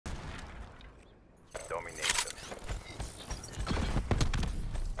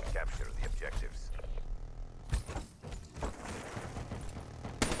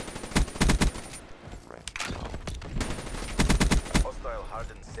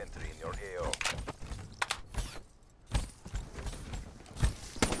sentry in your AO.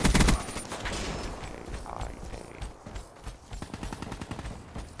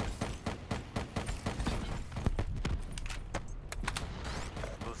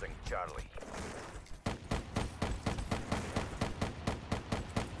 Losing Charlie.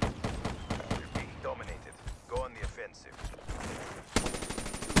 You're being dominated. Go on the offensive.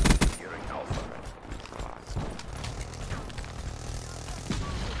 Securing Alpha.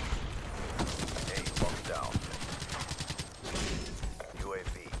 A locked down.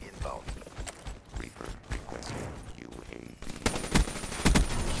 UAV inbound. Reaper requesting UAV.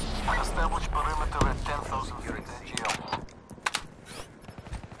 Establish perimeter at 10,000 feet Securing C. GL.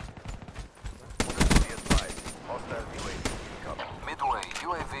 Be advised. Hostile UAV incoming. Midway,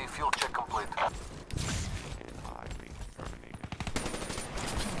 UAV fuel check complete. And highly terminated.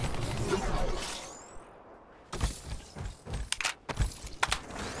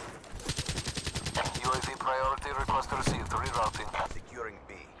 UAV priority request received. Rerouting. Securing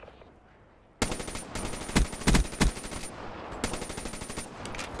B.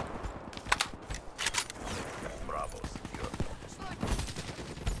 Bravo secure.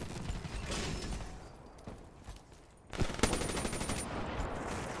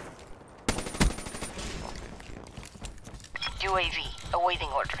 Rocket kill. UAV, awaiting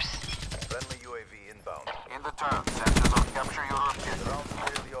orders. Friendly UAV inbound. In the turn, sensors on capture your The objective. round's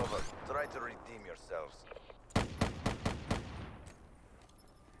nearly over. Try to redeem yourselves.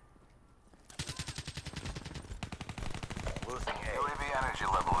 Losing A. UAV energy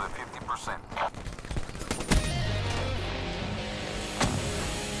level at 50%.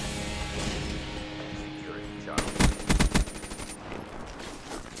 Securing Charlie.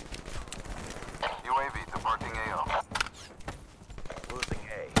 UAV departing AO. Losing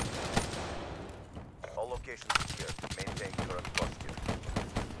A. All locations secured. Maintain current posture.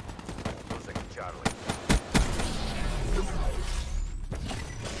 Losing Charlie.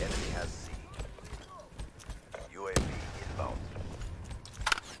 Enemy has C. UAV inbound.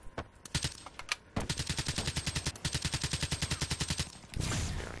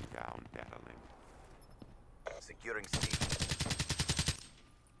 Bearing down data link. Securing C.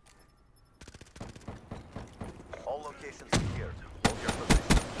 All locations secured. Hold your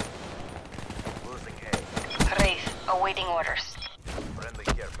position. Losing A. Wraith, awaiting orders. Friendly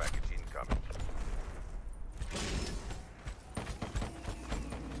care package incoming.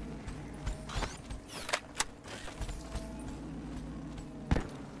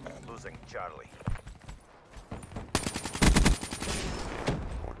 Losing Charlie.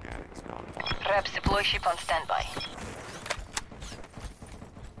 Organics non-violent. Reps deploy ship on standby.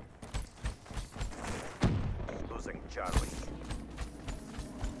 Losing Charlie.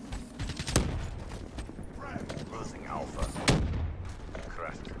 Losing Alpha.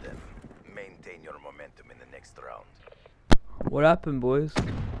 Crushed them. Maintain your momentum in the next round. What happened, boys?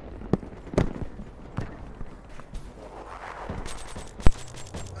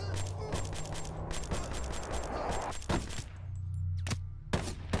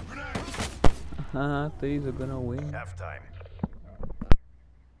 These are gonna win. Halftime.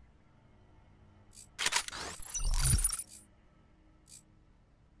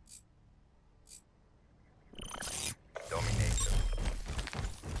 Domination.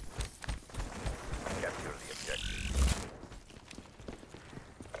 Capture the objective.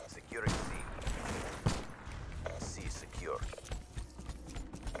 Securing C. C secure.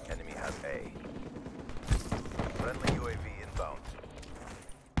 Enemy has A. Friendly UAV inbound.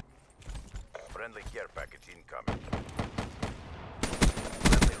 Friendly care package incoming.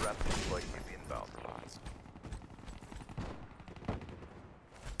 Friendly rapid deploy ship inbound.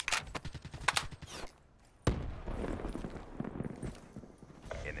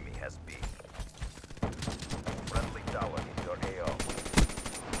 Enemy has B. Friendly tower in your AO.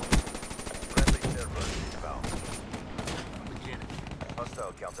 Friendly server inbound.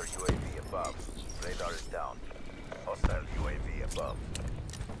 Hostile counter UAV above. Radar is down. Hostile UAV above.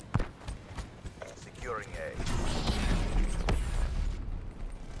 Securing A.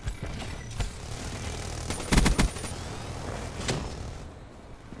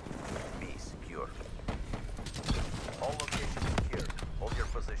 B secure. All locations secured. Hold your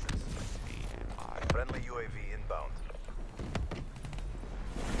positions. Friendly UAV inbound.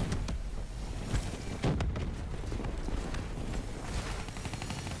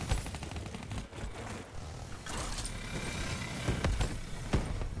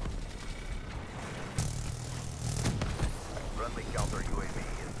 Friendly counter UAV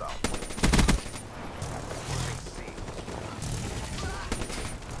inbound. Losing C.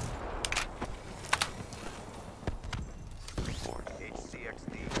 Report.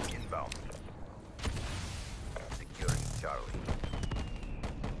 HCXD.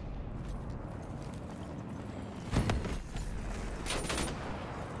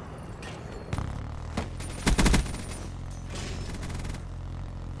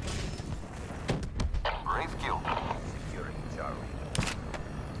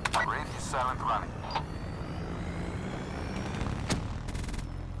 silent running.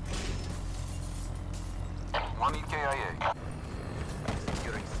 One EKIA.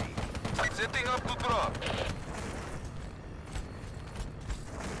 Securing C. Setting up to drop.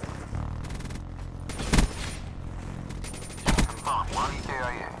 Confirm. One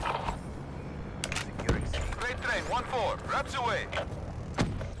EKIA. Securing C. Great train. 1-4. Wraps away.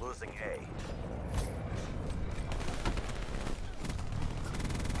 Losing A.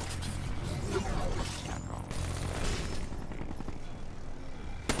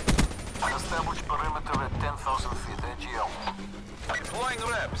 Establish perimeter at 10,000 feet. AGL. Deploying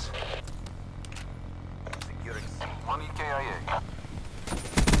reps. Securing C. One EKIA.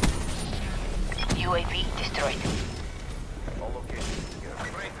 UAV destroyed. All locations secure.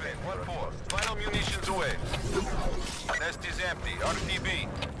 Great train. 1-4. Final munitions away. Nest is empty. RTB.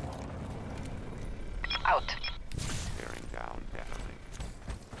 Out. Bearing down data link.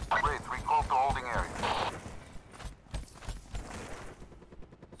 Wait. Recall to holding area.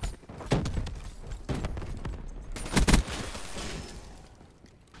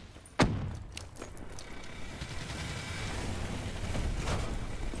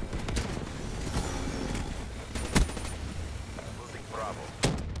 Losing Bravo.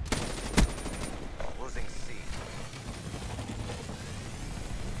 Losing C.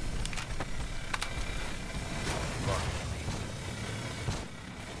 Lost C.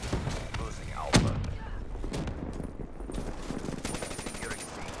 Losing Alpha. Securing C.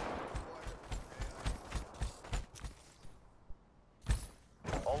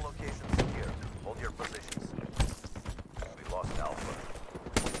 All locations secured. Hold your positions. We lost Alpha.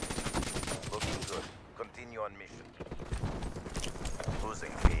 Looking good. Continue on mission.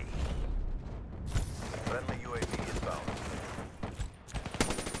 Losing B. Friendly UAV inbound.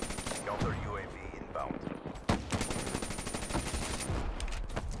 Counter UAV inbound.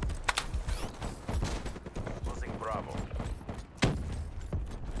 Losing Bravo.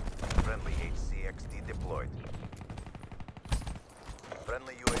 Friendly HCXD deployed.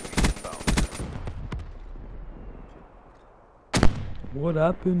 Friendly UAV inbound. What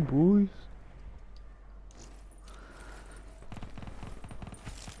happened, boys?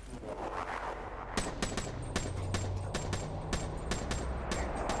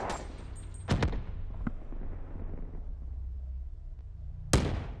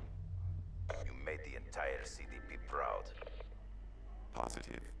 You made the entire CDP proud.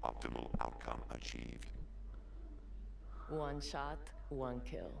 Positive optimal outcome achieved. One shot, one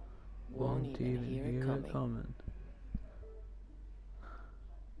kill. Won't even hear it coming.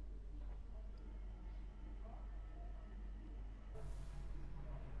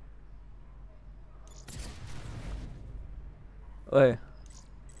 Wait.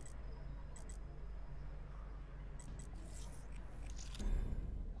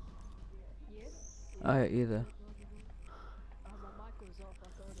 I either.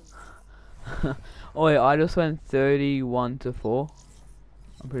 Oh wait, I just went 31-4.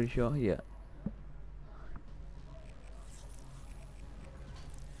 I'm pretty sure, yeah.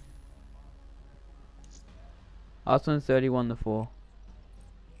 I just went 31-4.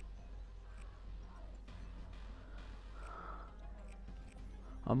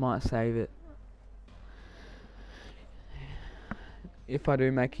 I might save it. If I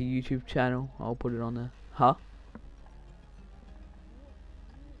do make a YouTube channel, I'll put it on there. Huh?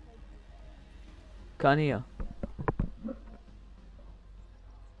 Can't hear.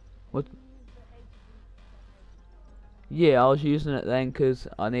 What? Yeah, I was using it then because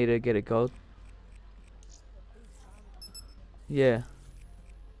I need to get a gold. Yeah.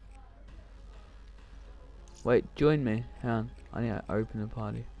 Wait, join me. Hang on. I need to open the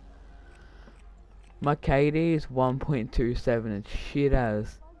party. My KD is 1.27. It's shit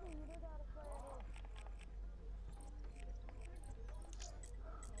as.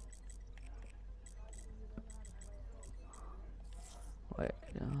 Wait,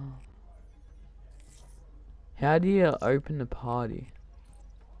 no. How do you open the party?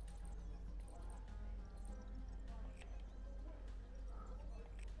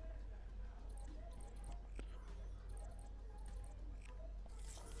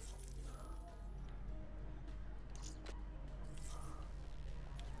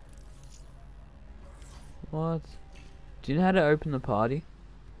 What? Do you know how to open the party?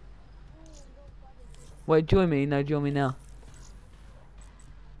 Wait, join me. No, join me now.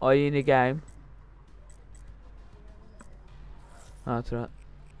 Are you in the game? Oh, that's right.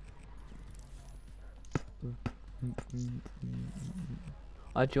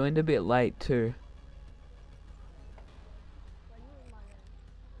 I joined a bit late too.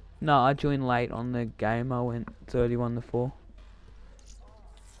 No, I joined late on the game. I went 31-4.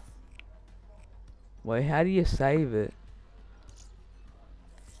 Wait, how do you save it?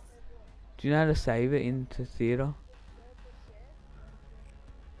 Do you know how to save it into theater?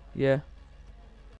 Yeah.